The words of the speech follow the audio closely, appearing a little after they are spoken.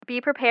be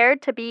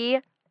prepared to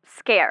be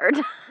scared.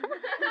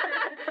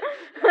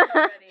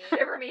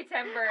 Shiver me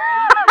timbers.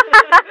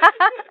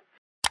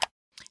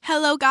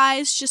 Hello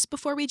guys, just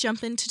before we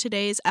jump into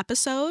today's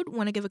episode,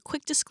 want to give a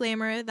quick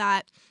disclaimer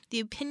that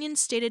the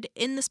opinions stated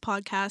in this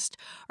podcast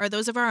are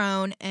those of our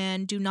own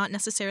and do not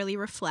necessarily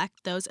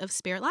reflect those of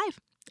SpiritLive.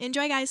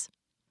 Enjoy, guys.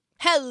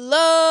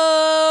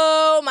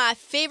 Hello, my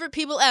favorite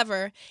people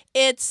ever.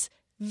 It's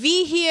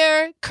V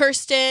here,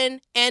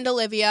 Kirsten, and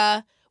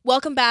Olivia.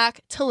 Welcome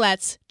back to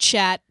Let's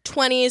Chat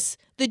 20s.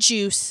 The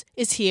juice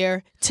is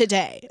here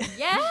today.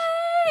 Yay!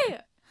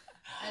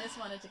 I just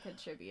wanted to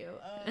contribute.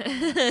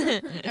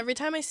 Every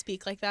time I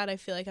speak like that, I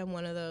feel like I'm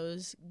one of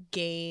those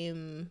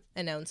game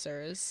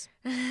announcers.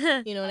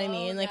 You know what I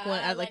mean? Like one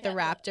at like the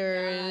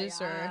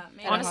Raptors or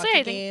honestly, a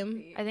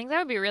hockey I think that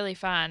would be really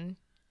fun.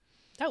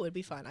 That would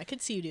be fun. I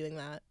could see you doing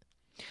that.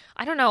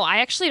 I don't know. I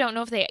actually don't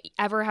know if they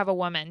ever have a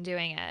woman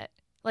doing it.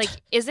 Like,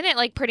 isn't it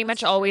like pretty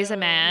much always a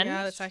man?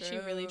 Yeah, that's actually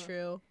really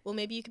true. Well,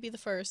 maybe you could be the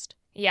first.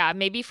 Yeah,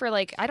 maybe for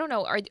like, I don't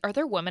know. Are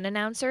there women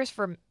announcers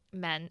for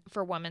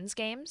women's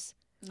games?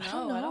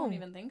 No, I don't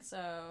even think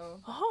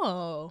so.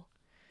 Oh,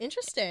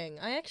 interesting.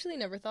 I actually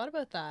never thought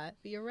about that.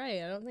 But you're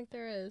right. I don't think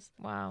there is.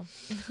 Wow.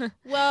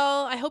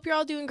 Well, I hope you're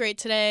all doing great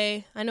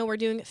today. I know we're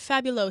doing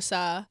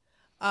fabulosa.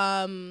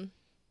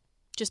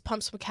 Just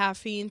pump some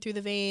caffeine through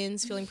the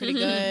veins, feeling pretty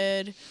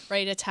good,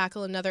 ready to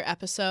tackle another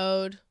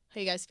episode.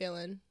 How you guys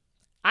feeling?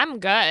 I'm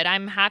good.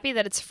 I'm happy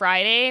that it's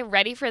Friday,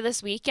 ready for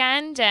this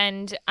weekend,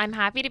 and I'm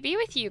happy to be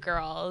with you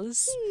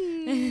girls.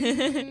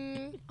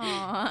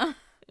 Aww.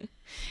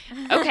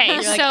 Okay,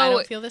 You're so like, I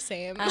don't feel the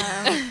same.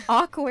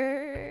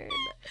 Awkward.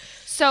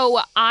 So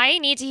I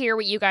need to hear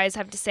what you guys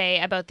have to say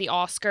about the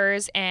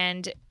Oscars,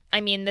 and I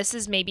mean, this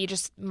is maybe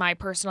just my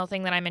personal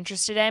thing that I'm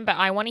interested in, but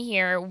I want to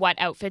hear what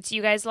outfits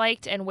you guys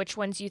liked and which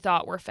ones you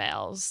thought were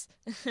fails.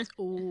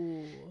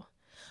 Ooh.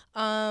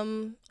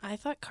 I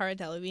thought Cara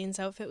Delevingne's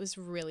outfit was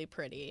really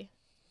pretty.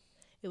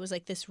 It was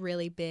like this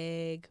really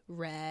big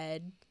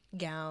red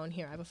gown.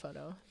 Here, I have a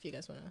photo if you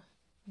guys want to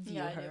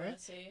view her. I do want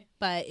to see.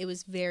 But it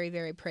was very,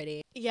 very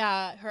pretty.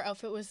 Yeah, her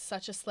outfit was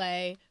such a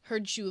slay. Her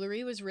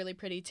jewelry was really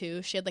pretty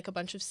too. She had like a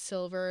bunch of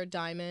silver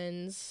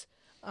diamonds,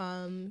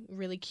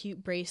 really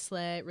cute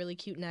bracelet, really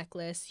cute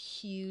necklace,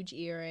 huge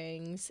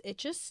earrings.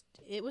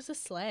 It was a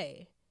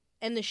slay.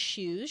 And the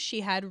shoes,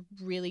 she had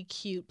really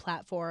cute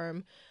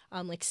platform,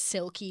 like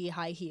silky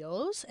high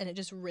heels, and it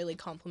just really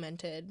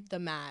complemented the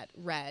matte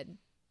red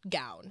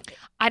gown.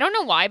 I don't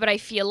know why, but I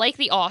feel like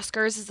the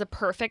Oscars is the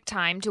perfect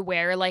time to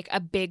wear like a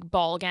big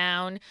ball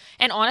gown.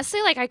 And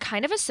honestly, like I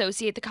kind of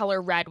associate the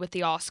color red with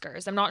the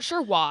Oscars. I'm not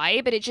sure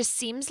why, but it just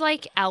seems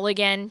like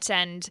elegant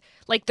and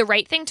like the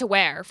right thing to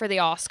wear for the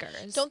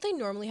Oscars. Don't they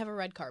normally have a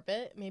red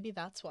carpet? Maybe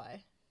that's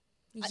why.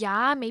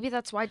 Yeah, maybe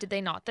that's why. Did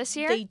they not this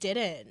year? They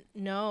didn't.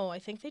 No, I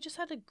think they just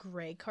had a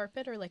gray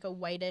carpet or like a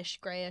whitish,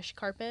 grayish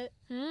carpet,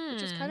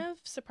 which is kind of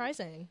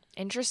surprising.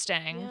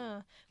 Interesting.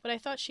 Yeah, but I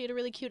thought she had a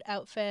really cute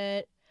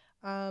outfit.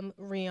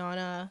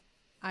 Rihanna,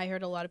 I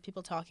heard a lot of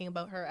people talking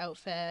about her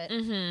outfit.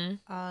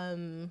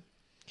 Mm-hmm.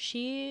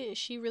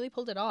 She really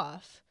pulled it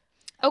off.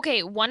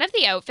 Okay, one of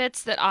the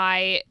outfits that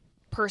I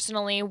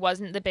personally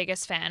wasn't the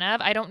biggest fan of,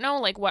 I don't know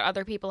like what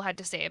other people had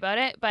to say about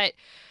it, but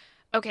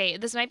okay,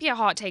 this might be a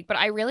hot take, but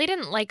I really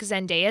didn't like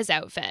Zendaya's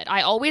outfit.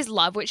 I always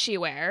love what she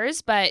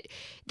wears, but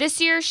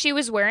this year she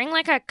was wearing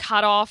like a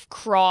cut-off,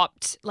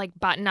 cropped, like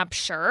button-up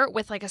shirt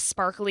with like a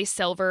sparkly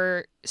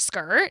silver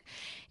skirt.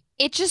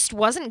 It just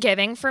wasn't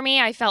giving for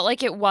me. I felt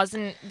like it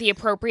wasn't the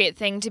appropriate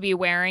thing to be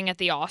wearing at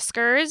the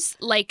Oscars.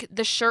 Like,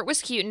 the shirt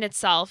was cute in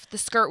itself, the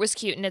skirt was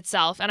cute in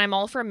itself, and I'm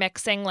all for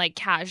mixing like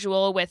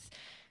casual with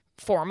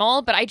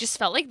formal, but I just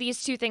felt like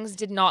these two things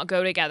did not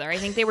go together. I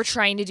think they were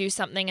trying to do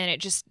something and it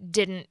just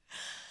didn't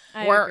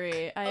work.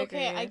 I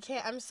agree. I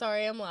can't. I'm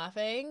sorry I'm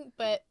laughing,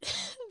 but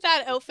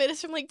that outfit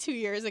is from like 2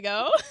 years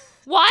ago.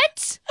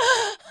 What?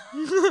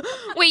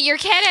 Wait, you're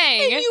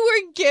kidding. And you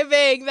were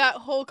giving that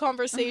whole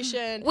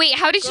conversation. Wait,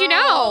 how did you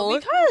know?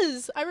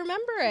 Because I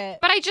remember it.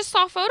 But I just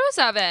saw photos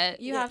of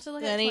it. You have to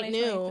look that at ain't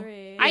new.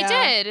 2023. I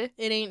Yeah. did.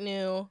 It ain't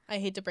new. I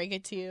hate to break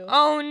it to you.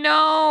 Oh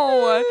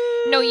no.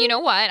 No, you know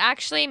what?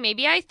 Actually,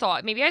 maybe I saw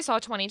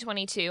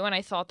 2022 and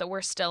I thought that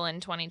we're still in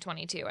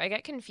 2022. I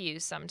get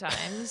confused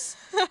sometimes.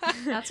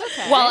 That's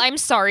okay. Well, I'm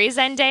sorry,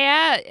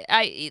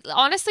 Zendaya.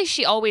 Honestly,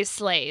 she always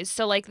slays.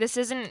 So like this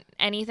isn't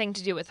anything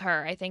to do with her.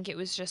 I think it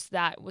was just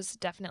that was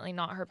definitely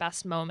not her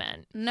best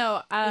moment.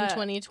 No, in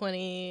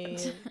 2020.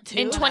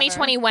 In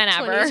 2020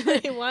 whenever.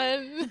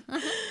 2021.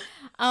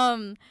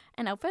 An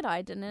outfit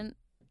I didn't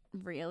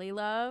really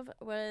love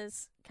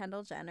was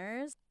Kendall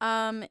Jenner's.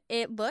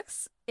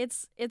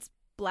 It's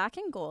black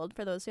and gold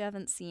for those who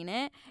haven't seen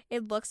it.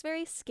 It looks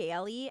very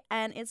scaly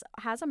and it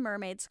has a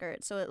mermaid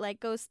skirt, so it like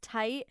goes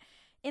tight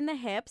in the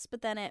hips,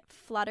 but then it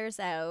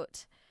flutters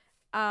out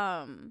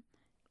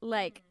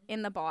like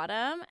in the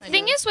bottom. The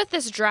thing is with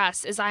this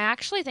dress is I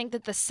actually think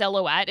that the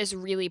silhouette is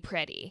really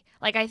pretty.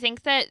 Like I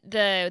think that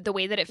the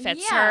way that it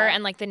fits her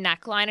and like the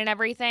neckline and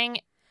everything,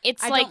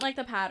 it's I like don't like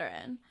the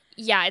pattern.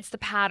 Yeah, it's the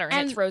pattern.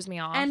 It throws me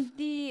off. And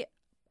the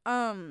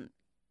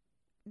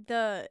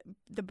the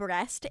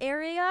breast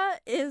area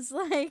is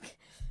like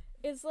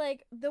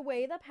the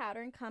way the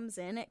pattern comes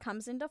in. It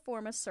comes in to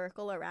form a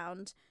circle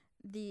around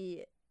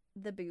the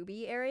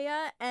boobie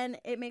area, and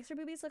it makes her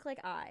boobies look like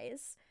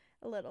eyes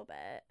a little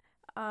bit.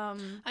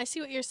 I see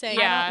what you're saying.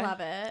 Yeah. I don't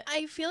love it.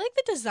 I feel like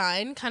the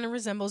design kind of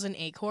resembles an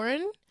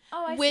acorn,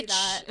 Oh, I which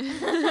see that.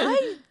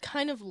 I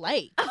kind of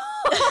like.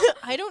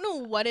 I don't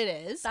know what it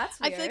is. That's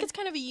I feel like weird. it's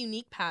kind of a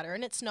unique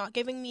pattern. It's not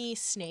giving me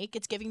snake.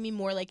 It's giving me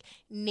more like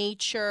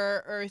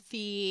nature,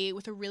 earthy,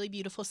 with a really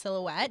beautiful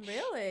silhouette.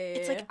 Really?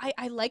 It's like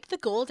I like the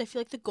gold. I feel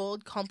like the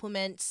gold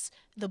complements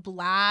the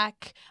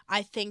black.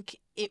 I think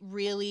it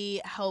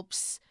really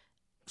helps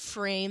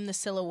frame the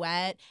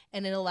silhouette,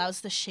 and it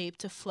allows the shape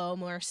to flow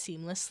more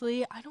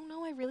seamlessly. I don't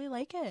know. I really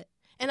like it.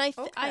 And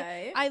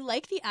Okay. I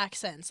like the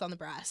accents on the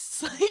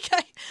breasts. Like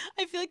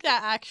I feel like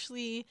that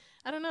actually,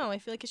 I don't know. I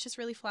feel like it's just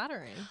really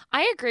flattering.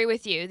 I agree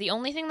with you. The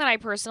only thing that I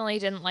personally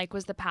didn't like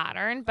was the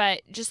pattern,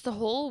 but just the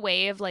whole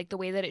way of like the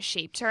way that it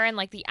shaped her and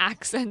like the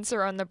accents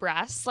are on the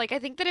breasts. Like I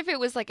think that if it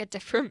was like a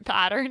different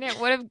pattern, it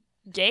would have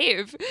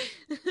gave.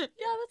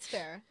 Yeah, that's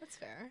fair. That's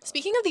fair.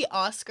 Speaking of the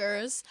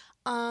Oscars,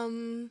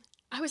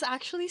 I was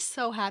actually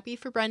so happy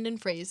for Brendan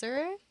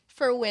Fraser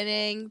for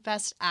winning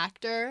Best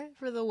Actor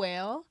for The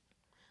Whale.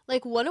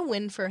 Like, what a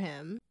win for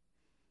him.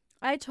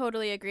 I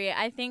totally agree.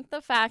 I think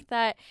the fact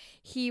that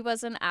he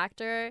was an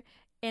actor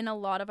in a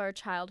lot of our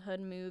childhood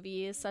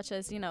movies, such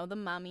as, The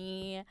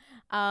Mummy,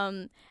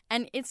 and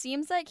it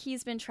seems like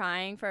he's been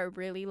trying for a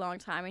really long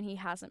time and he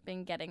hasn't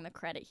been getting the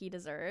credit he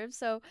deserves.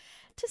 So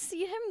to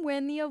see him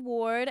win the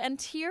award and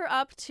tear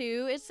up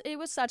too, it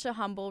was such a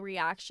humble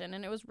reaction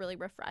and it was really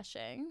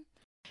refreshing.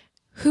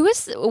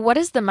 What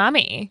is the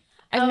Mummy?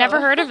 I've never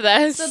heard of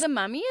this. So The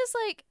Mummy is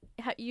like,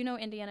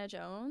 Indiana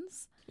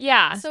Jones?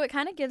 Yeah. So it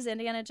kind of gives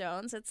Indiana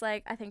Jones. It's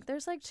like, I think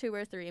there's like 2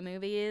 or 3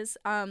 movies.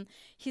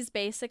 He's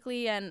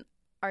basically an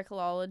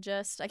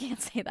archaeologist. I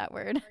can't say that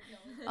word.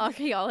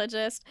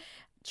 Archaeologist,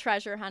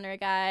 treasure hunter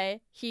guy.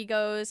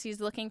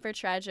 He's looking for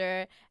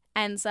treasure,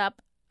 ends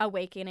up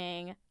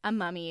awakening a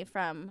mummy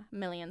from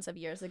millions of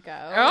years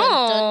ago.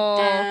 Oh,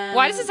 Dun, dun, dun.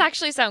 why does this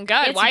actually sound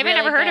good? It's Why have I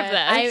never really heard of good.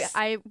 this?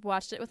 I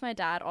watched it with my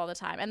dad all the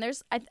time, and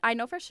I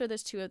know for sure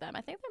there's 2 of them.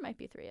 I think there might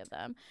be 3 of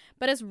them,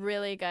 but it's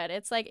really good.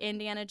 It's like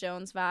Indiana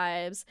Jones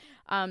vibes.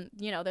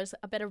 There's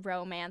a bit of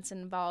romance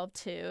involved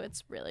too.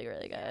 It's really,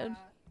 really good. Yeah,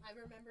 I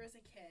remember as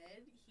a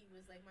kid, he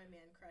was like my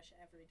man crush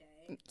every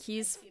day.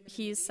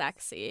 He's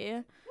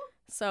sexy,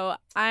 so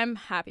I'm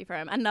happy for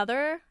him.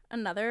 Another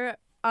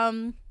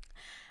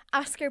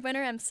Oscar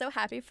winner I'm so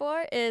happy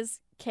for is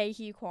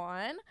Ke-Huy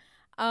Quan.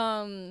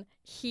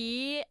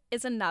 He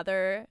is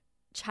another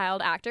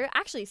child actor.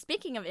 Actually,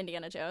 speaking of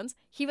Indiana Jones,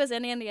 he was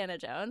in Indiana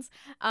Jones.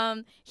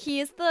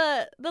 He's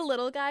the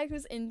little guy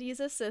who's Indy's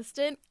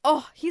assistant.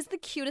 Oh, he's the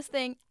cutest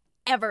thing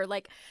ever.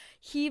 Like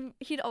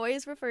he'd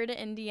always refer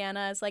to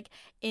Indiana as like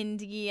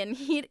Indy, and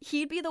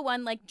he'd be the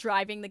one like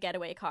driving the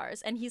getaway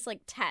cars, and he's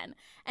like 10,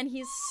 and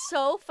he's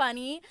so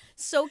funny,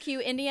 so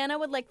cute. Indiana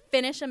would like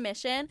finish a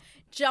mission,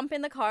 jump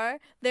in the car,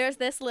 there's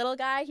this little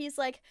guy, he's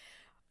like,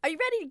 "Are you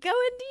ready to go,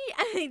 Indy?"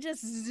 And they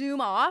just zoom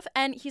off.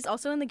 And he's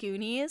also in the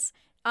Goonies.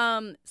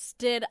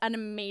 Did an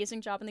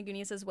amazing job in the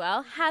Goonies as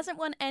well. Hasn't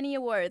won any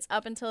awards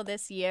up until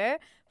this year.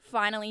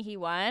 Finally he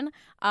won.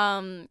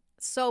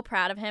 So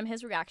proud of him.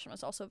 His reaction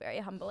was also very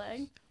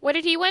humbling. What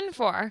did he win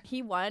for?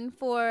 He won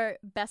for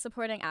Best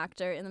Supporting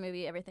Actor in the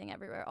movie Everything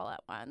Everywhere All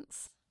at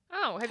Once.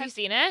 Oh, have you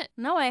seen it?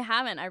 No, I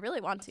haven't. I really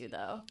want to,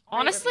 though.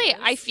 Honestly,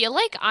 I feel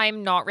like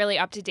I'm not really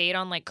up to date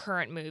on like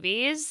current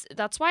movies.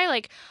 That's why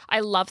like I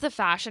love the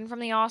fashion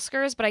from the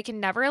Oscars, but I can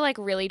never like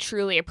really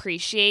truly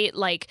appreciate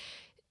like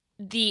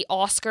the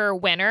Oscar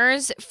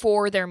winners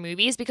for their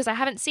movies because I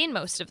haven't seen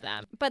most of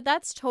them. But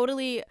that's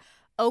totally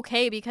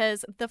okay,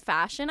 because the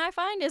fashion, I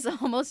find, is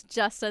almost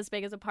just as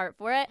big as a part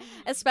for it,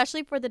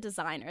 especially for the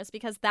designers,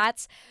 because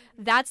that's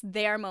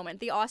their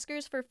moment. The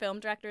Oscars for film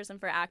directors and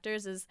for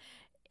actors is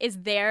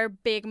their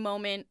big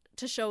moment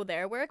to show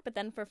their work, but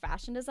then for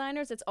fashion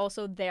designers, it's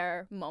also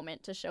their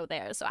moment to show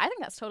theirs. So I think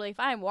that's totally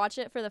fine. Watch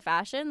it for the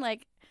fashion.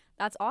 Like,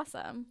 that's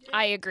awesome.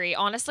 I agree.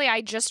 Honestly,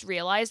 I just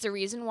realized the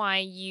reason why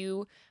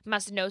you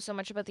must know so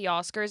much about the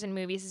Oscars and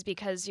movies is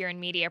because you're in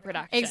media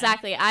production.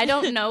 Exactly. I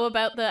don't know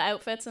about the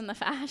outfits and the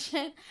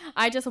fashion.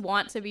 I just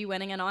want to be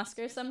winning an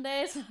Oscar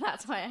someday, so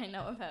that's why I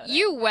know about it.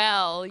 You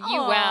will. You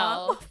Aw, will.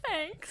 well,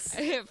 thanks.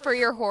 For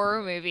your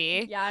horror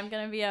movie. Yeah, I'm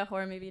going to be a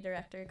horror movie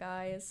director,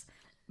 guys.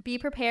 Be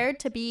prepared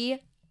to be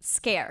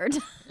scared.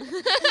 So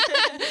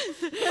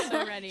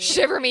ready.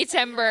 Shiver me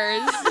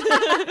timbers.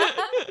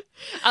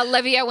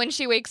 Olivia, when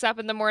she wakes up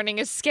in the morning,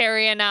 is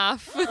scary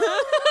enough.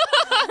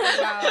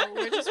 Wow,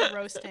 we're just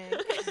roasting.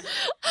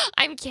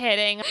 I'm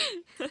kidding.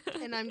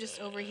 And I'm just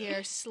over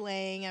here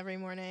slaying every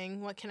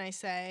morning. What can I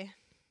say?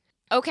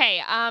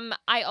 Okay,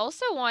 I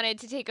also wanted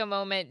to take a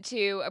moment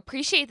to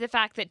appreciate the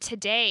fact that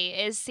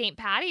today is St.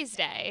 Paddy's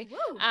Day,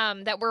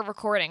 that we're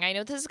recording. I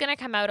know this is going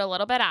to come out a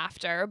little bit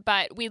after,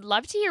 but we'd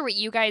love to hear what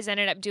you guys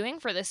ended up doing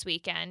for this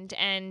weekend.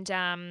 And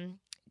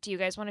do you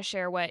guys want to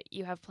share what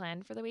you have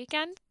planned for the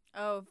weekend?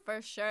 Oh,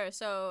 for sure.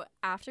 So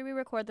after we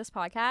record this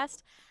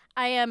podcast,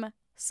 I am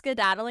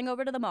skedaddling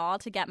over to the mall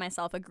to get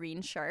myself a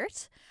green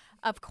shirt,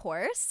 of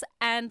course.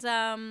 And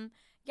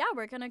yeah,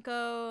 we're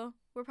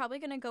probably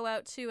gonna go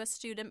out to a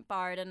student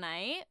bar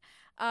tonight,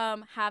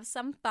 have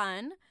some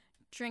fun,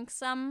 drink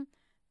some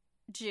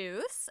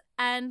juice,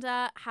 and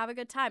have a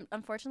good time.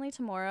 Unfortunately,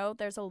 tomorrow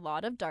there's a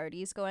lot of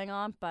darties going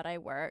on, but I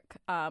work.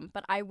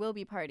 But I will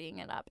be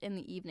partying it up in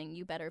the evening,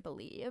 you better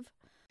believe.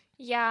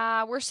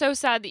 Yeah, we're so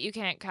sad that you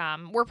can't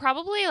come. We're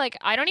probably like,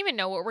 I don't even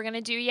know what we're going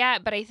to do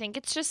yet, but I think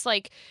it's just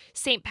like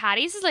St.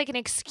 Patty's is like an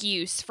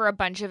excuse for a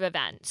bunch of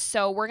events.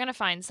 So we're going to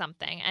find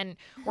something. And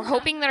we're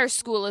hoping that our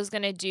school is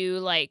going to do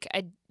like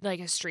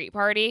a street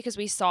party because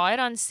we saw it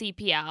on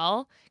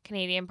CPL,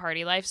 Canadian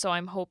Party Life. So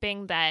I'm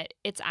hoping that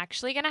it's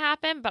actually going to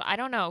happen, but I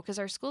don't know because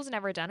our school's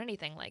never done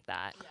anything like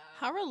that.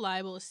 How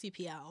reliable is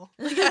CPL?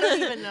 Like, I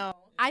don't even know.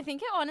 I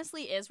think it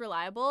honestly is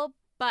reliable.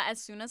 But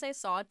as soon as I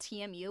saw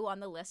TMU on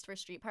the list for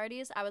street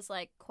parties, I was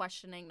like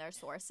questioning their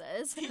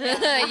sources. Yeah.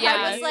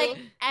 I was like,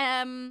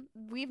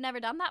 we've never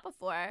done that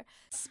before.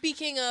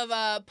 Speaking of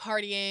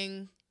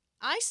partying,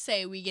 I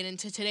say we get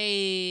into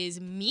today's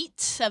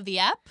meat of the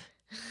app.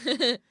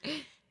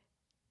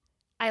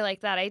 I like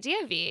that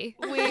idea, V.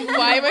 Wait,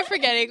 why am I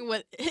forgetting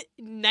what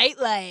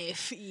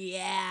nightlife?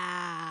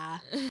 Yeah.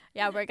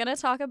 Yeah, we're gonna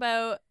talk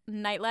about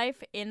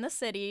nightlife in the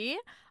city.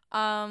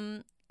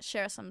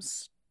 Share some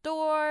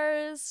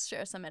stores,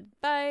 share some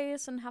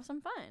advice, and have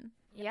some fun.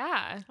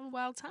 Yeah. Have a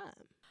wild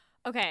time.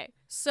 Okay,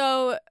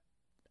 so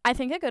I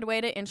think a good way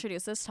to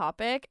introduce this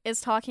topic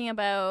is talking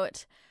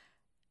about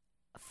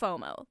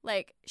FOMO.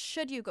 Like,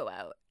 should you go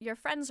out? Your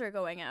friends are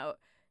going out.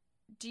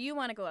 Do you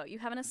want to go out? You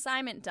have an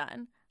assignment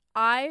done.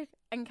 I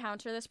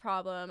encounter this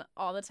problem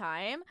all the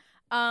time.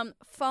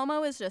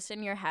 FOMO is just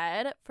in your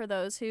head. For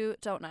those who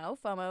don't know,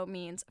 FOMO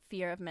means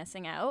fear of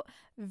missing out.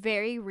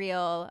 Very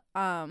real,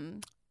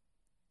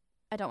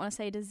 I don't want to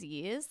say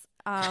disease,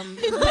 but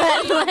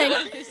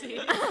like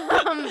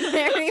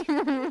very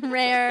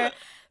rare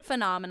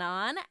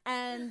phenomenon,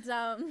 and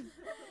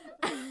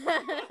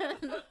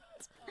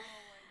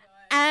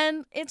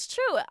and it's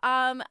true.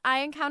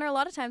 I encounter a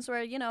lot of times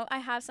where I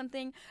have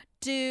something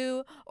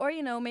due, or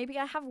maybe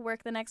I have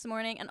work the next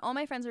morning, and all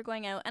my friends are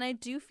going out, and I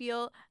do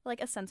feel like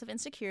a sense of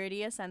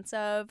insecurity, a sense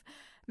of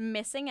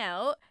missing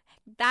out.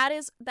 That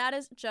is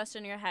just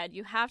in your head.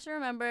 You have to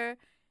remember,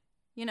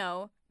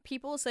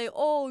 people say,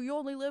 oh, you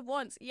only live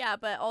once. Yeah,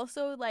 but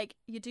also, like,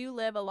 you do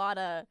live a lot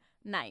of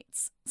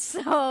nights.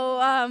 So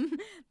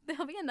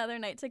there'll be another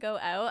night to go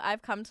out.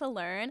 I've come to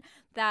learn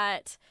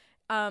that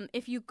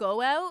if you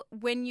go out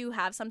when you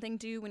have something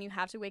due, when you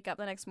have to wake up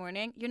the next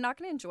morning, you're not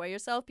going to enjoy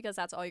yourself because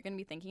that's all you're going to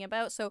be thinking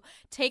about. So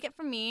take it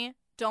from me.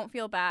 Don't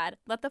feel bad.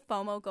 Let the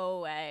FOMO go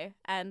away,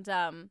 and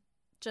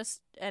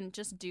just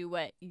do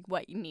what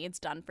needs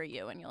done for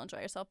you, and you'll enjoy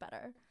yourself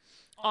better.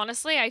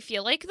 Honestly, I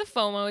feel like the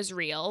FOMO is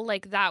real.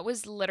 Like, that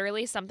was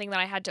literally something that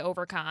I had to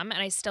overcome,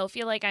 and I still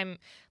feel like I'm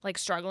like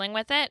struggling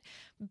with it.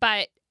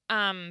 But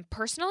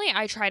personally,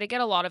 I try to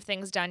get a lot of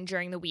things done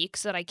during the week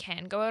so that I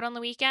can go out on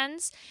the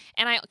weekends.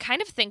 And I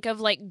kind of think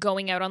of like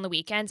going out on the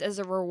weekends as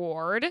a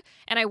reward,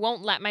 and I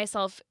won't let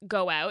myself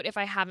go out if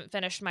I haven't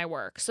finished my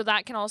work. So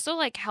that can also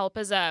like help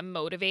as a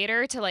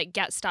motivator to like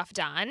get stuff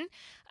done.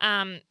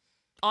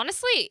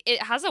 Honestly,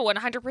 it has a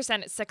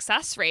 100%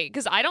 success rate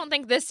because I don't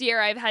think this year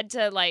I've had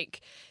to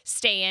like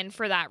stay in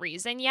for that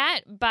reason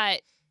yet,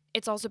 but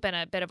it's also been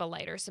a bit of a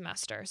lighter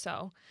semester.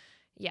 So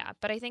yeah,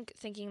 but I think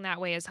thinking that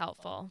way is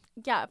helpful.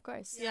 Yeah, of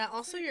course. Yeah,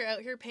 also you're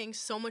out here paying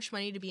so much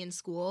money to be in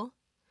school.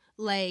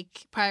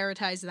 Like,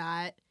 prioritize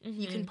that.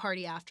 Mm-hmm. You can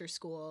party after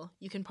school.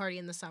 You can party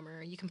in the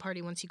summer. You can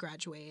party once you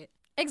graduate.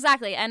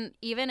 Exactly. And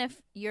even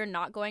if you're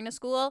not going to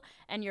school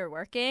and you're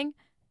working,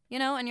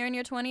 and you're in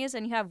your 20s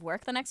and you have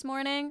work the next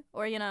morning,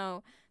 or,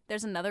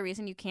 there's another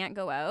reason you can't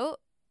go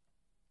out,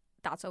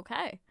 that's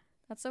okay.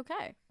 That's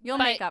okay. You'll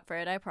make up for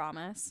it, I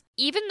promise.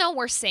 Even though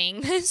we're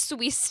saying this,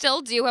 we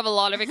still do have a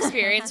lot of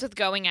experience with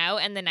going out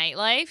and the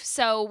nightlife.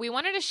 So we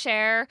wanted to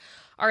share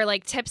our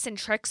like tips and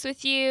tricks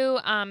with you.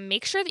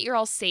 Make sure that you're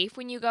all safe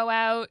when you go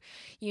out.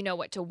 You know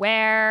what to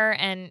wear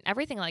and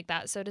everything like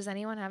that. So does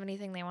anyone have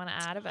anything they want to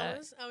add about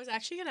it? I was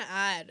actually going to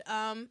add,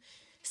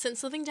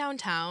 since living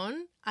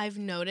downtown, I've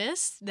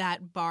noticed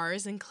that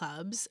bars and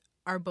clubs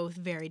are both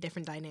very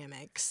different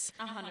dynamics.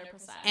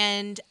 100%.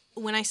 And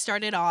when I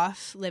started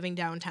off living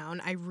downtown,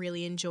 I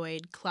really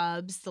enjoyed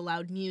clubs, the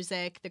loud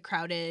music, the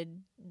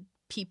crowded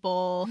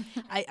people.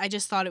 I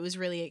just thought it was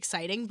really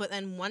exciting. But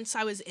then once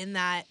I was in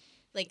that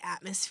like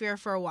atmosphere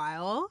for a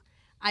while,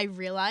 I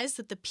realized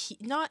that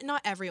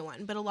not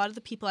everyone, but a lot of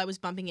the people I was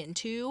bumping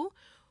into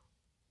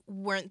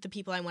weren't the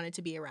people I wanted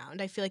to be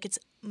around. I feel like it's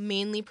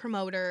mainly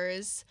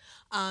promoters,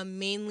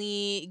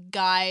 mainly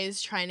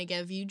guys trying to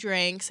give you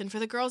drinks. And for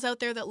the girls out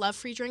there that love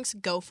free drinks,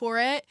 go for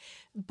it.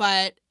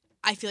 But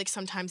I feel like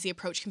sometimes the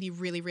approach can be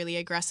really, really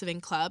aggressive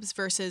in clubs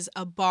versus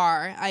a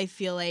bar. I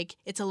feel like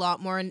it's a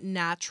lot more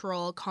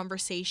natural.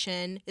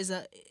 Conversation is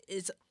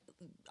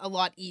a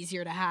lot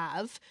easier to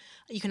have.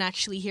 You can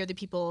actually hear the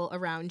people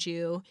around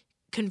you.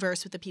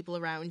 converse with the people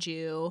around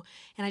you.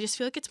 And I just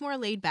feel like it's more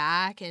laid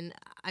back, and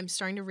I'm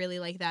starting to really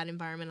like that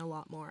environment a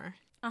lot more.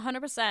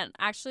 100%.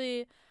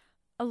 Actually,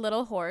 a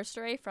little horror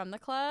story from the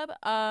club.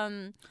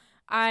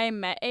 I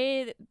met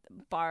a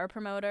bar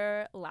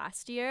promoter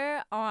last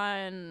year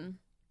online,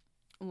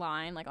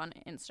 like on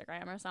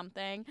Instagram or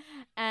something,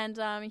 and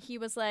he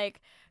was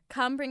like,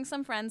 come bring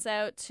some friends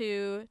out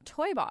to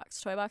Toy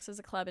Box. Toy Box is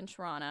a club in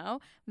Toronto,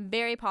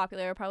 very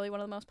popular, probably one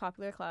of the most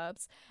popular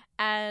clubs.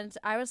 And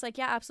I was like,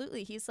 yeah,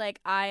 absolutely. He's like,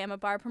 I am a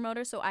bar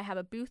promoter, so I have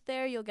a booth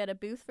there. You'll get a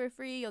booth for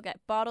free. You'll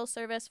get bottle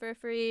service for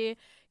free.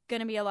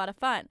 Gonna be a lot of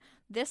fun.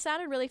 This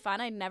sounded really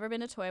fun. I'd never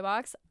been to Toy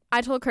Box.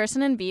 I told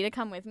Kirsten and B to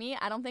come with me.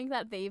 I don't think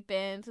that they've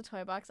been to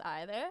Toy Box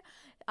either.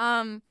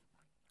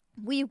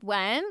 We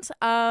went.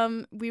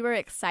 We were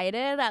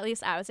excited. At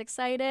least I was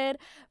excited.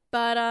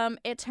 But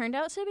it turned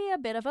out to be a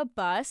bit of a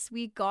bust.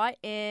 We got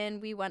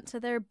in. We went to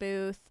their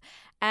booth.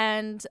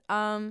 And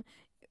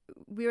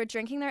we were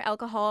drinking their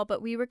alcohol,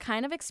 but we were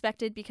kind of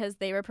expected, because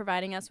they were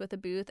providing us with a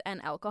booth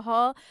and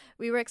alcohol,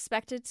 we were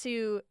expected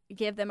to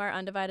give them our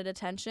undivided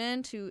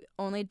attention, to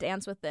only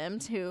dance with them,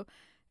 to,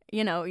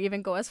 you know,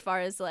 even go as far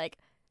as like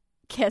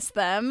kiss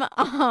them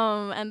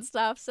and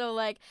stuff. So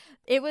like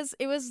it was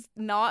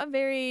not a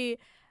very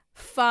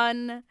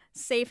fun,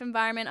 safe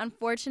environment.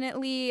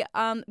 Unfortunately,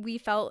 we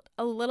felt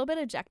a little bit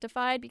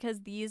objectified,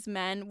 because these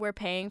men were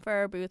paying for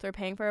our booth or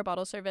paying for our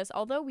bottle service.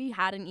 Although we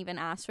hadn't even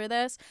asked for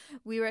this,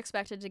 we were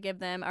expected to give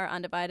them our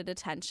undivided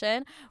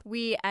attention.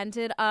 We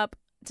ended up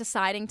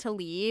deciding to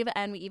leave,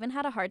 and we even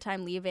had a hard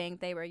time leaving.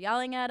 They were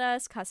yelling at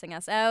us, cussing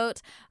us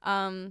out.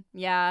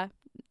 Yeah,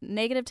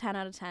 negative 10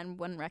 out of 10,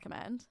 wouldn't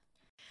recommend.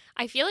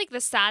 I feel like the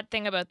sad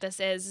thing about this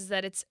is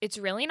that it's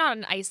really not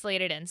an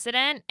isolated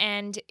incident,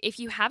 and if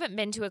you haven't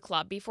been to a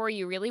club before,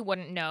 you really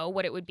wouldn't know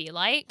what it would be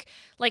like.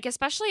 Like,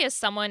 especially as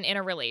someone in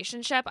a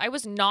relationship, I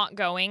was not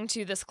going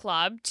to this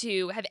club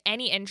to have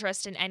any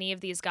interest in any of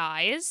these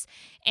guys,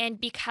 and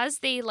because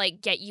they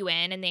like get you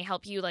in and they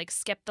help you like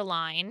skip the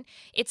line,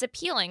 it's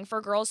appealing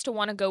for girls to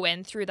want to go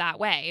in through that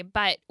way,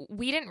 but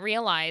we didn't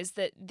realize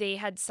that they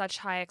had such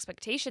high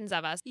expectations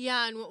of us.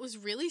 Yeah, and what was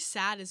really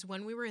sad is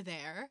when we were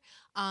there,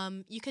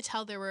 you could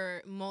tell there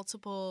were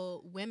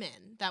multiple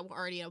women that were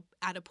already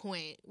at a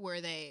point where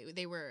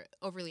they were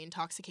overly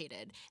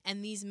intoxicated.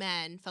 And these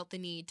men felt the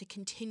need to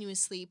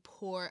continuously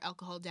pour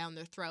alcohol down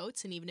their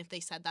throats. And even if they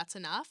said that's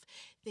enough,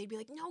 they'd be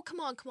like, no, come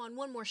on,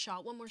 one more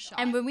shot.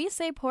 And when we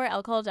say pour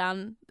alcohol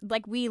down,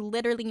 like we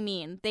literally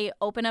mean they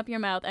open up your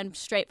mouth and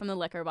straight from the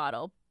liquor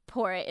bottle,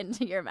 pour it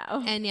into your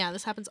mouth. And yeah,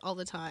 this happens all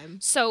the time.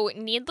 So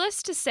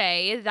needless to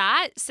say,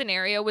 that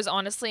scenario was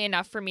honestly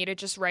enough for me to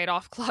just write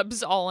off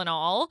clubs all in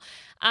all.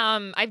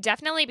 I've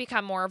definitely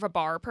become more of a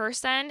bar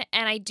person,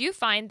 and I do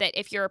find that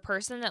if you're a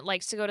person that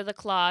likes to go to the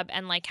club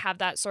and like have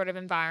that sort of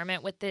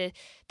environment with the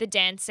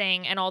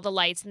dancing and all the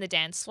lights in the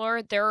dance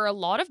floor, there are a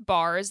lot of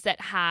bars that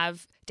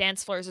have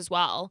dance floors as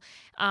well.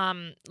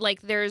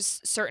 Like there's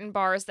certain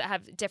bars that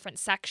have different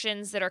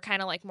sections that are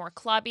kind of like more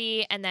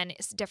clubby, and then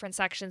different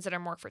sections that are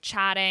more for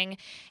chatting.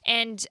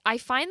 And I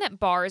find that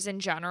bars in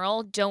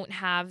general don't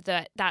have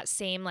that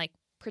same like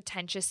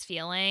pretentious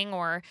feeling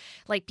or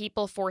like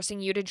people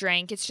forcing you to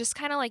drink. It's just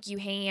kind of like you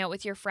hanging out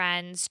with your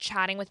friends,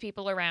 chatting with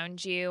people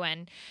around you.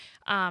 And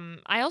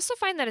I also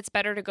find that it's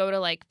better to go to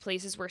like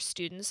places where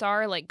students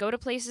are, like go to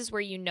places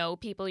where you know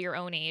people your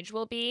own age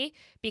will be,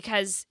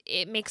 because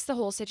it makes the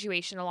whole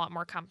situation a lot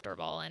more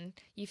comfortable and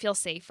you feel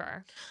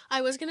safer.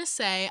 I was going to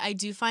say, I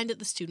do find at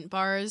the student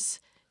bars,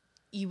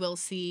 you will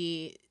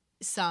see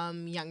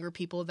some younger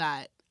people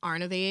that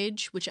aren't of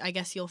age, which I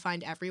guess you'll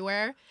find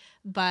everywhere.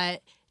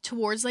 But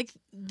towards like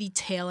the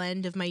tail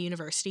end of my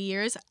university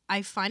years,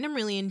 I find I'm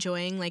really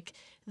enjoying like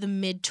the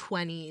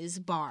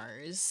mid-20s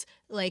bars.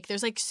 Like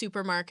there's like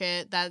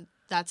Supermarket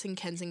that's in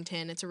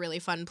Kensington. It's a really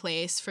fun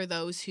place for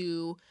those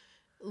who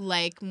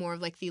like more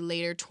of like the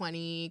later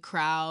 20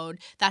 crowd.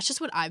 That's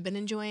just what I've been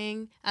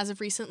enjoying as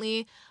of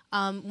recently.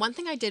 One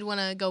thing I did want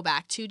to go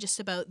back to just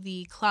about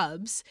the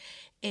clubs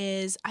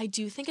is I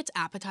do think it's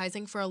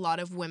appetizing for a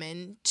lot of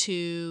women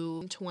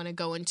to want to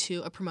go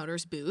into a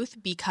promoter's booth,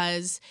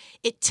 because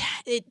it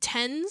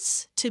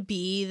tends to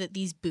be that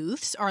these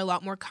booths are a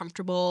lot more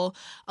comfortable,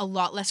 a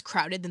lot less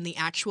crowded than the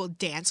actual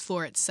dance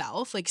floor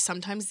itself. Like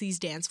sometimes these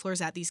dance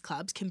floors at these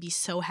clubs can be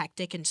so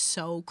hectic and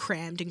so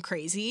crammed and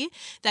crazy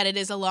that it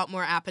is a lot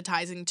more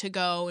appetizing to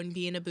go and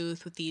be in a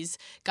booth with these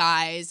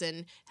guys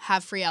and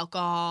have free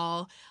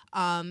alcohol.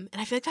 And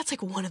I feel like that's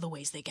like one of the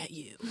ways they get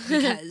you,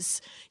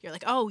 because you're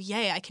like, oh,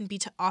 yay, I can be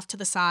off to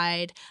the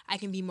side. I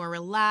can be more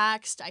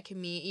relaxed. I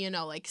can be,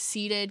 like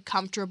seated,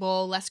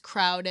 comfortable, less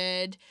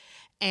crowded.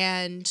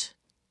 And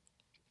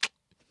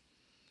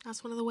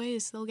that's one of the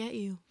ways they'll get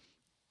you.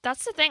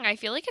 That's the thing. I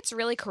feel like it's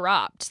really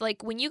corrupt.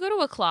 Like when you go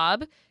to a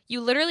club,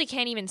 you literally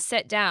can't even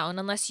sit down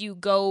unless you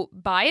go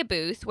buy a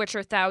booth, which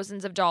are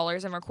thousands of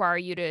dollars and require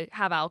you to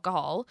have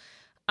alcohol.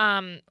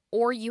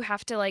 Or you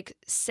have to like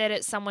sit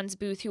at someone's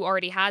booth who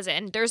already has it.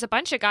 And there's a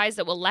bunch of guys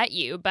that will let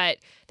you, but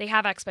they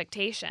have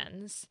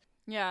expectations.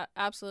 Yeah,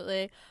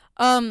 absolutely.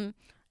 I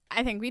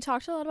think we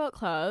talked a lot about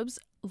clubs.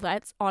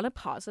 let's, on a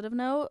positive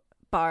note,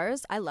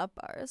 bars, I love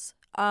bars.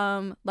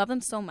 Love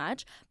them so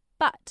much.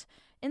 But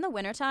in the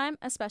wintertime,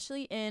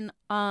 especially in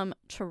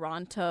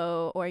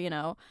Toronto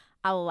or,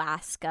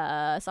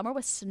 Alaska, somewhere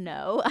with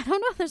snow. I don't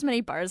know if there's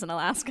many bars in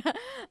Alaska.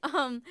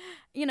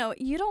 You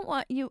don't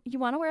want you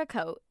want to wear a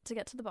coat to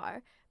get to the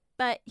bar,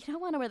 but you don't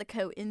want to wear the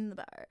coat in the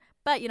bar.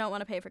 But you don't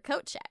want to pay for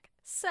coat check.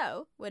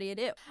 So what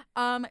do?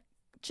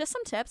 Just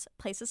some tips,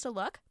 places to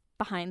look.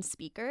 Behind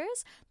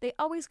speakers. They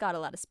always got a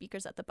lot of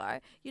speakers at the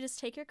bar. You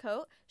just take your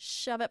coat,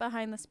 shove it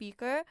behind the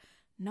speaker.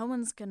 No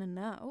one's gonna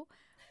know.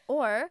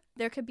 Or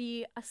there could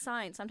be a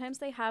sign. Sometimes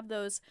they have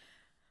those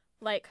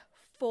like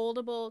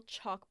foldable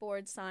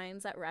chalkboard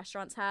signs that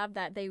restaurants have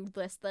that they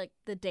list like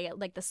the day,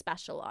 like the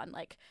special on,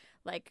 like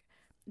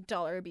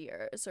dollar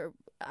beers or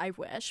I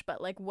wish, but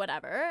like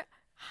whatever.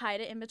 Hide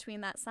it in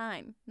between that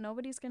sign.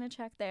 Nobody's gonna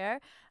check there.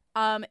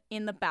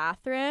 In the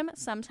bathroom,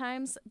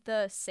 sometimes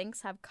the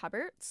sinks have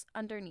cupboards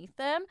underneath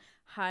them.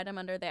 Hide them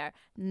under there.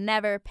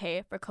 Never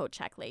pay for coat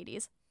check,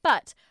 ladies.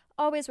 But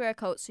always wear a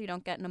coat so you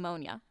don't get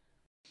pneumonia.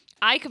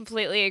 I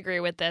completely agree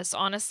with this.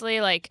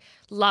 Honestly, like,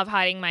 love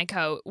hiding my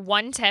coat.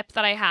 One tip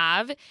that I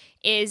have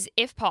is,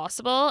 if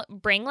possible,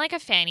 bring like a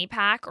fanny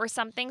pack or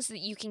something so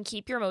that you can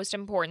keep your most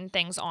important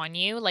things on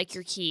you, like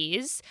your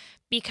keys.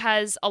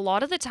 Because a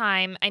lot of the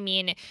time, I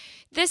mean,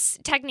 this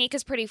technique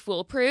is pretty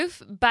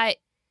foolproof, but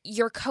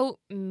your coat,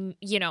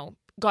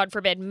 God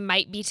forbid,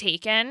 might be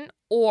taken.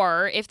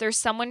 Or if there's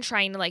someone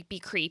trying to like be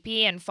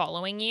creepy and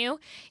following you,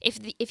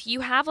 if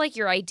you have like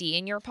your ID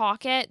in your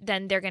pocket,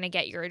 then they're going to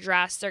get your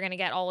address. They're going to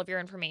get all of your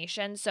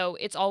information. So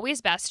it's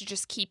always best to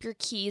just keep your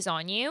keys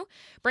on you.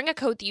 Bring a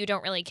coat that you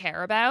don't really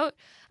care about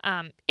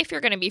if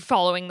you're going to be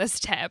following this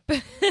tip.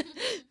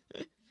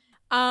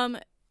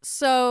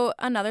 So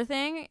another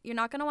thing, you're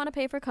not going to want to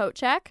pay for coat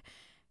check.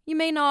 You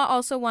may not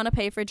also want to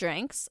pay for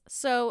drinks.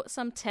 So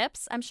some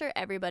tips, I'm sure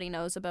everybody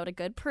knows about a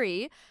good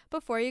pre.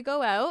 Before you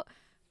go out,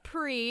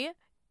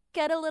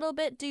 get a little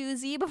bit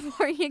doozy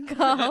before you go.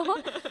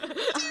 Why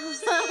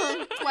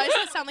does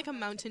that sound like a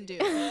Mountain Dew?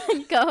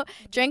 Go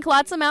drink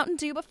lots of Mountain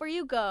Dew before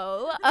you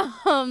go.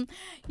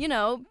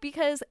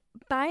 Because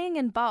buying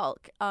in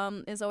bulk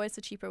is always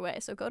the cheaper way.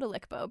 So go to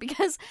Lickbo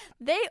because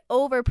they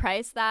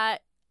overprice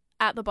that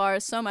at the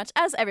bars so much,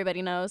 as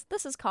everybody knows.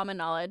 This is common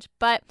knowledge.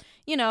 But,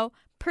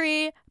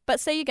 but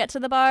say you get to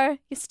the bar,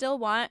 you still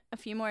want a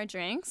few more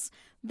drinks,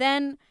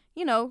 then,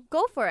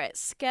 go for it.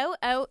 Scout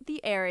out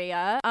the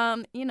area,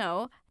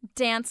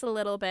 dance a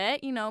little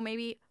bit,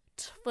 maybe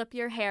flip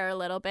your hair a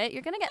little bit.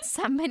 You're going to get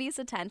somebody's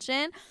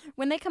attention.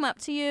 When they come up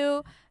to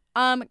you,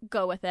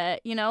 go with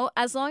it,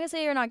 as long as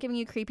they are not giving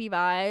you creepy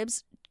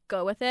vibes,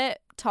 go with it,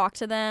 talk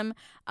to them,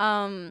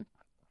 and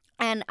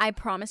I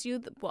promise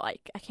you, I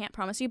can't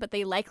promise you, but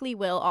they likely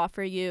will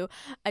offer you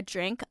a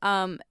drink.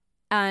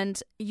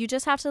 And you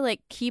just have to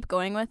keep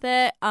going with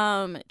it.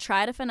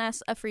 Try to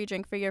finesse a free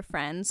drink for your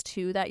friends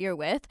too that you're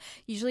with.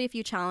 Usually if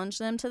you challenge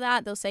them to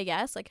that, they'll say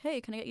yes. Like, hey,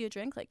 can I get you a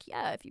drink? Like,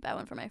 yeah, if you buy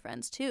one for my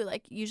friends too.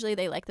 Usually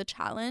they like the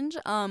challenge.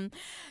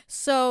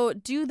 So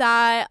do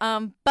that.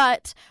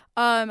 But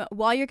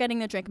while you're getting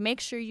the drink,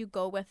 make sure you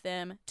go with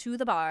them to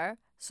the bar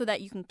so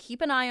that you can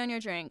keep an eye on your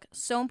drink.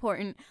 So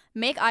important.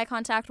 Make eye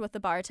contact with the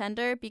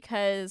bartender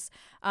because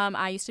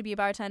I used to be a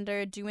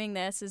bartender. Doing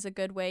this is a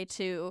good way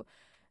to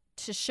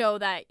show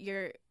that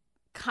you're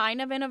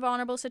kind of in a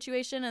vulnerable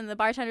situation and the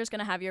bartender's going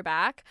to have your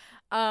back.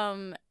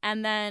 And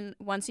then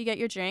once you get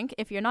your drink,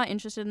 if you're not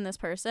interested in this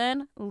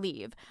person,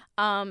 leave.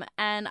 And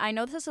I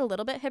know this is a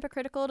little bit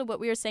hypocritical to what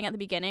we were saying at the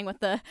beginning with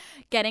the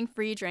getting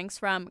free drinks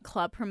from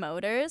club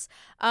promoters.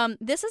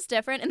 This is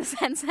different in the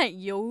sense that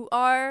you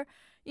are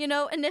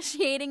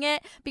initiating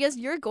it because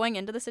you're going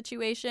into the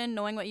situation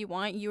knowing what you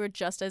want. You are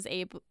just as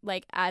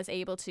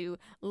able to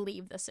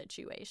leave the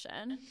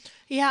situation.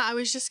 Yeah, I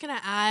was just gonna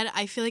add,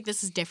 I feel like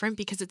this is different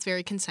because it's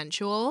very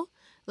consensual.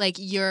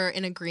 You're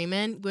in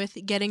agreement with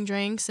getting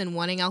drinks and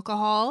wanting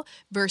alcohol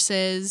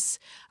versus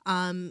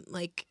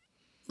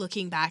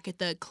looking back at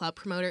the club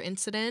promoter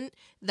incident,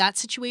 that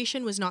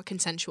situation was not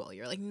consensual.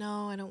 You're like,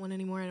 no, I don't want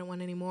any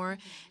more.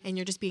 And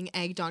you're just being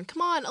egged on.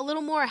 Come on, a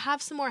little more,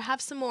 have some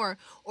more.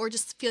 Or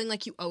just feeling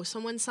like you owe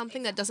someone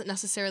something that doesn't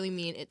necessarily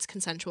mean it's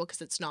consensual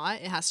because it's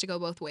not. It has to go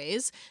both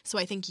ways. So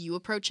I think you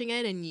approaching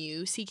it and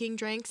you seeking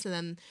drinks and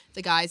then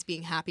the guys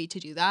being happy to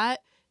do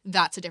that,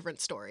 that's a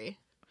different story.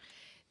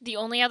 The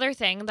only other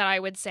thing that I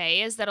would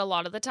say is that a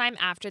lot of the time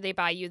after they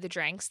buy you the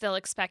drinks, they'll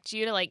expect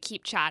you to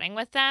keep chatting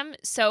with them.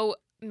 So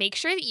make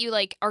sure that you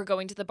are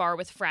going to the bar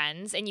with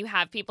friends and you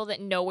have people that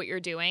know what you're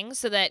doing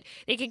so that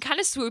they can kind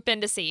of swoop in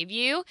to save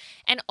you.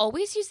 And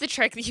always use the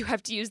trick that you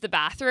have to use the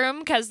bathroom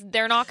because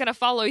they're not going to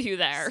follow you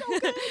there.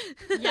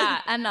 So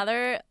yeah,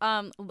 another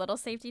little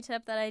safety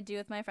tip that I do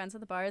with my friends at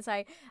the bar is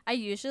I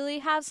usually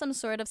have some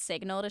sort of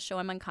signal to show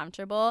I'm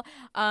uncomfortable.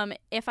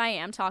 If I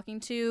am talking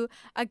to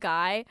a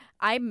guy,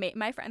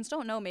 my friends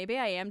don't know. Maybe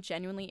I am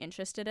genuinely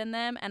interested in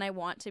them and I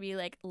want to be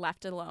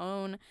left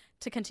alone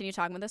to continue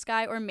talking with this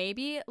guy, or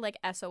maybe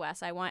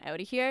SOS, I want out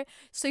of here.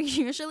 So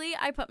usually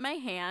I put my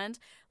hand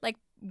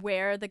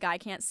where the guy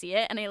can't see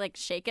it, and I like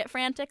shake it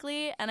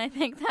frantically, and I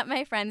think that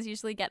my friends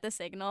usually get the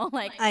signal.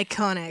 Like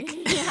iconic.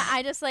 Yeah,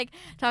 I just like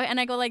talk and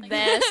I go like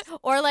this,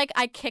 or like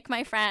I kick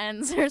my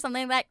friends or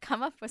something, like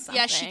come up with something.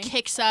 Yeah, she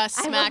kicks us,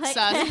 I will, smacks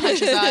like- us,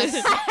 punches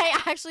us.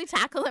 I actually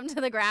tackle them to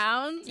the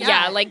ground.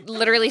 Yeah, like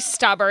literally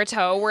stub our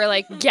toe. We're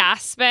like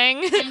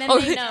gasping. And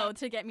then they know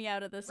to get me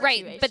out of the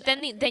situation. Right, but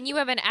then you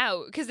have an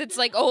out because it's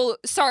like, oh,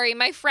 sorry,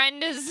 my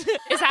friend is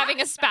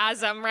having a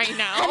spasm right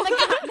now.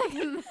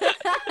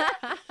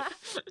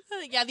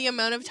 Yeah, the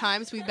amount of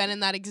times we've been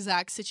in that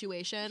exact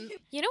situation.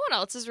 You know what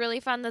else is really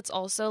fun that's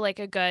also like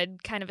a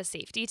good kind of a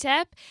safety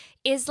tip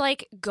is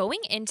like going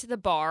into the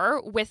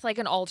bar with like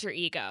an alter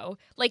ego.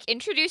 Like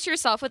introduce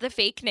yourself with a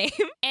fake name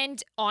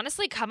and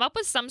honestly come up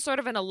with some sort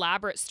of an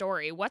elaborate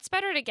story. What's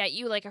better to get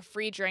you like a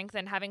free drink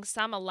than having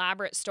some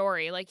elaborate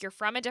story? Like you're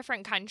from a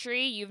different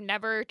country, you've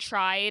never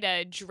tried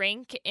a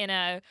drink in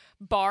a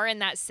bar in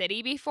that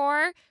city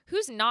before.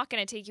 Who's not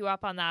going to take you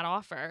up on that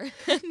offer?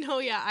 No,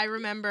 yeah, I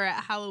remember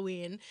at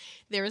Halloween,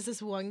 there was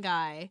this one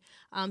guy.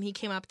 He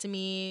came up to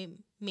me,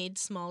 made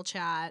small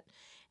chat,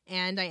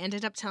 and I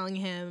ended up telling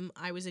him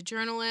I was a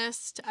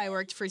journalist. I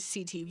worked for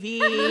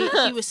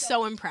CTV. He was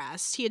so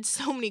impressed. He had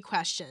so many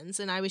questions,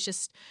 and I was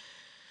just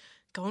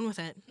going with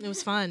it. It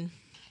was fun.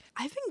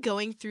 I've been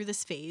going through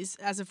this phase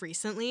as of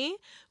recently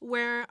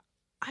where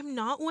I'm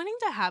not wanting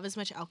to have as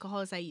much alcohol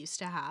as I used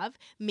to have.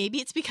 Maybe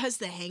it's because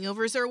the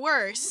hangovers are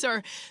worse,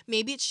 or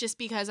maybe it's just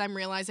because I'm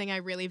realizing I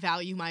really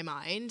value my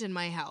mind and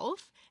my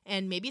health.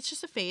 And maybe it's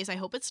just a phase. I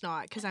hope it's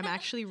not, because I'm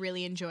actually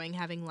really enjoying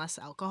having less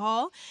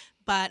alcohol.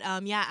 But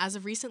yeah, as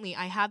of recently,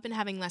 I have been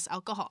having less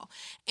alcohol.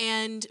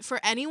 And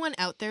for anyone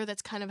out there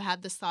that's kind of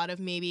had this thought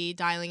of maybe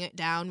dialing it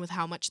down with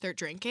how much they're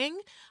drinking,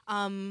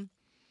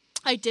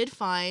 I did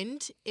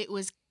find it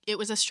was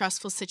a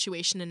stressful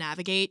situation to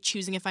navigate,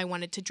 choosing if I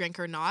wanted to drink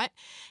or not.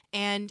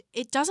 And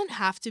it doesn't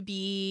have to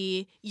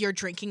be you're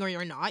drinking or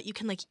you're not. You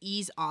can like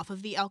ease off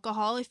of the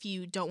alcohol if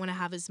you don't want to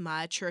have as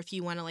much, or if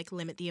you want to like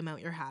limit the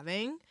amount you're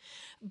having.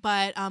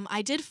 But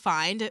I did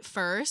find at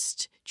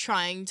first,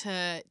 trying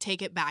to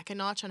take it back a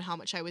notch on how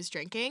much I was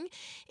drinking,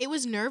 it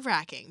was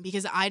nerve-wracking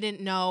because I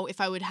didn't know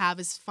if I would have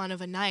as fun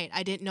of a night.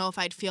 I didn't know if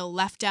I'd feel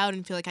left out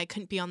and feel like I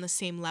couldn't be on the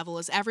same level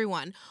as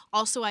everyone.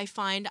 Also, I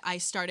find I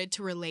started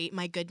to relate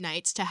my good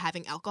nights to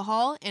having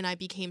alcohol, and I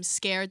became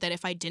scared that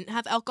if I didn't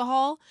have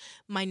alcohol,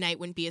 my night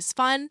wouldn't be as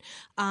fun.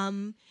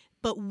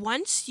 But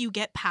once you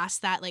get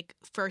past that like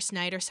first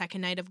night or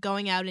second night of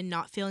going out and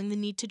not feeling the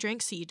need to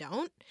drink, so you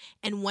don't,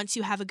 and once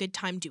you have a good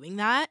time doing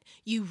that,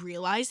 you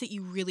realize that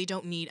you really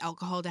don't need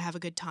alcohol to have a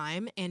good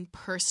time. And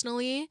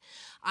personally,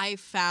 I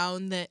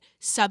found that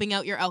subbing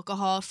out your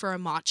alcohol for a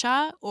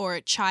matcha or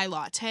a chai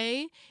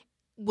latte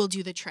will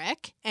do the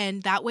trick.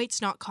 And that way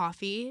it's not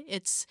coffee.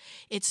 It's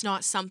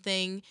not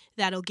something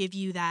that'll give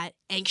you that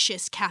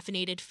anxious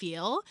caffeinated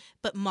feel,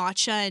 but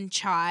matcha and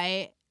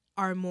chai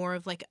are more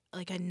of like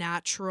a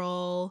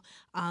natural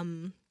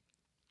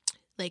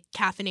like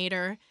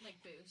caffeinator. Like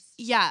boost.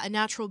 Yeah, a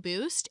natural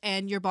boost,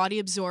 and your body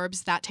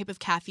absorbs that type of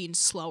caffeine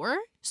slower,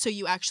 so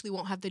you actually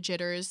won't have the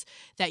jitters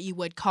that you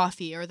would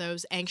coffee, or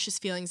those anxious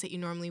feelings that you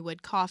normally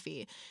would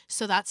coffee.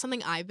 So that's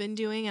something I've been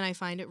doing, and I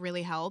find it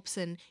really helps,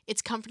 and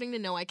it's comforting to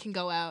know I can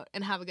go out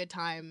and have a good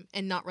time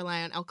and not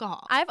rely on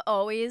alcohol. I've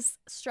always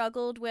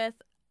struggled with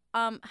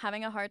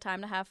having a hard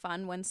time to have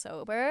fun when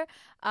sober.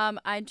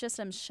 I just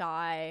am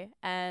shy,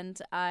 and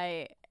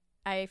I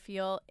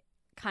feel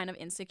kind of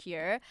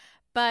insecure.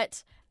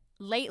 But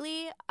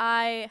lately,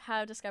 I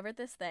have discovered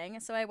this thing.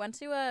 So I went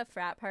to a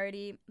frat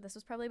party. This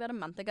was probably about a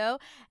month ago,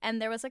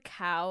 and there was a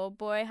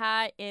cowboy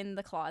hat in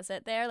the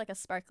closet there, like a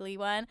sparkly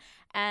one.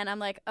 And I'm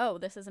like, oh,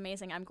 this is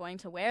amazing. I'm going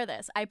to wear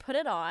this. I put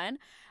it on,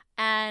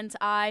 and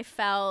I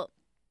felt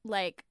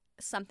like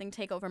something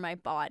take over my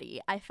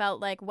body. I felt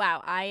like,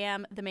 wow, I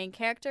am the main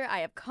character. I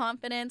have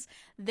confidence.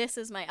 This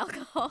is my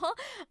alcohol.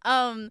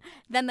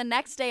 Then the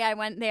next day I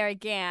went there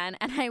again,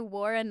 and I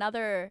wore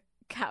another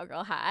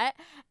cowgirl hat,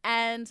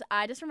 and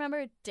I just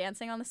remember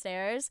dancing on the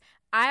stairs.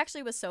 I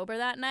actually was sober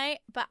that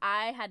night, but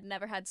I had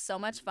never had so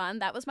much fun.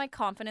 That was my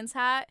confidence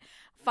hat.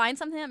 Find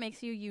something that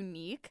makes you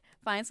unique.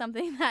 Find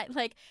something that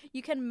like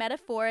you can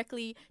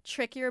metaphorically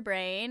trick your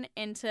brain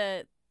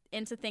into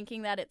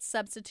thinking that it's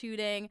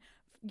substituting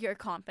your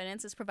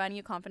confidence, is providing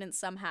you confidence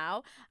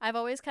somehow. I've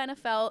always kind of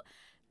felt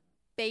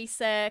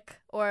basic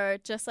or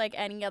just like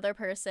any other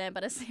person,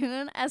 but as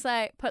soon as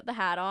I put the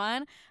hat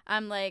on,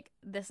 I'm like,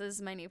 this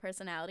is my new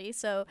personality.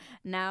 So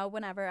now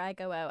whenever I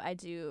go out, I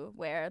do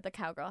wear the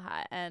cowgirl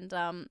hat, and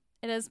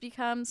it has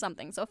become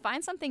something. So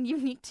find something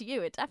unique to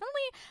you. It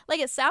definitely, like,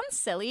 it sounds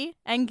silly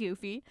and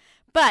goofy,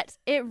 but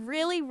it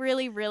really,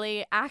 really,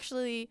 really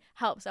actually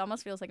helps. It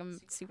almost feels like a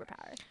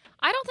superpower.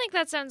 I don't think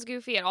that sounds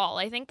goofy at all.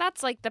 I think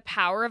that's like the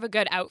power of a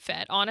good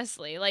outfit,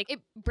 honestly. Like, it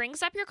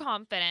brings up your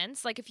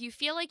confidence. Like, if you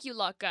feel like you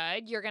look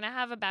good, you're going to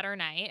have a better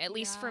night, at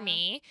least for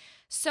me.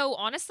 So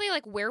honestly,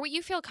 like, wear what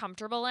you feel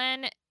comfortable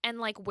in, and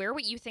like wear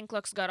what you think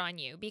looks good on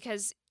you,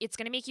 because it's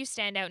going to make you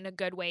stand out in a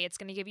good way. It's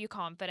going to give you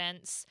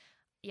confidence.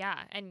 yeah,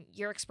 and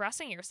you're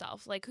expressing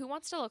yourself. Like, who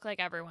wants to look like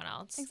everyone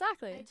else?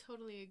 Exactly. I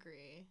totally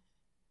agree.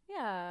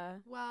 Yeah.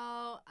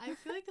 Well, I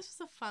feel like this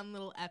was a fun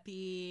little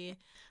epi.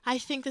 I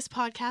think this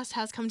podcast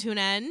has come to an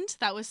end.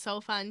 That was so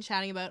fun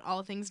chatting about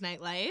all things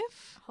nightlife.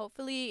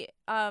 Hopefully,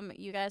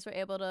 you guys were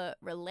able to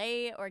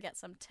relate or get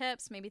some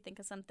tips. Maybe think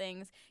of some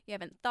things you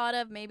haven't thought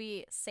of.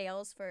 Maybe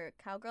sales for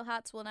cowgirl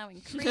hats will now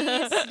increase.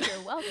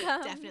 You're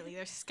welcome. Definitely,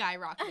 they're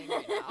skyrocketing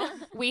right now.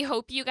 We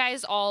hope you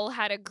guys all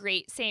had a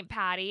great St.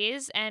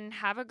 Patty's and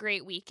have a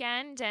great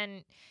weekend,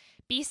 and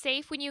be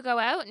safe when you go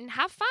out and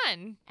have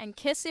fun. And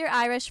kiss your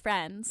Irish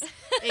friends.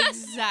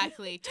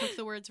 Exactly. Took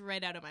the words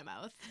right out of my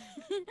mouth.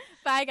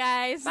 Bye,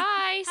 guys.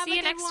 Bye. Have See a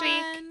you good next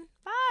week. one.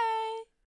 Bye.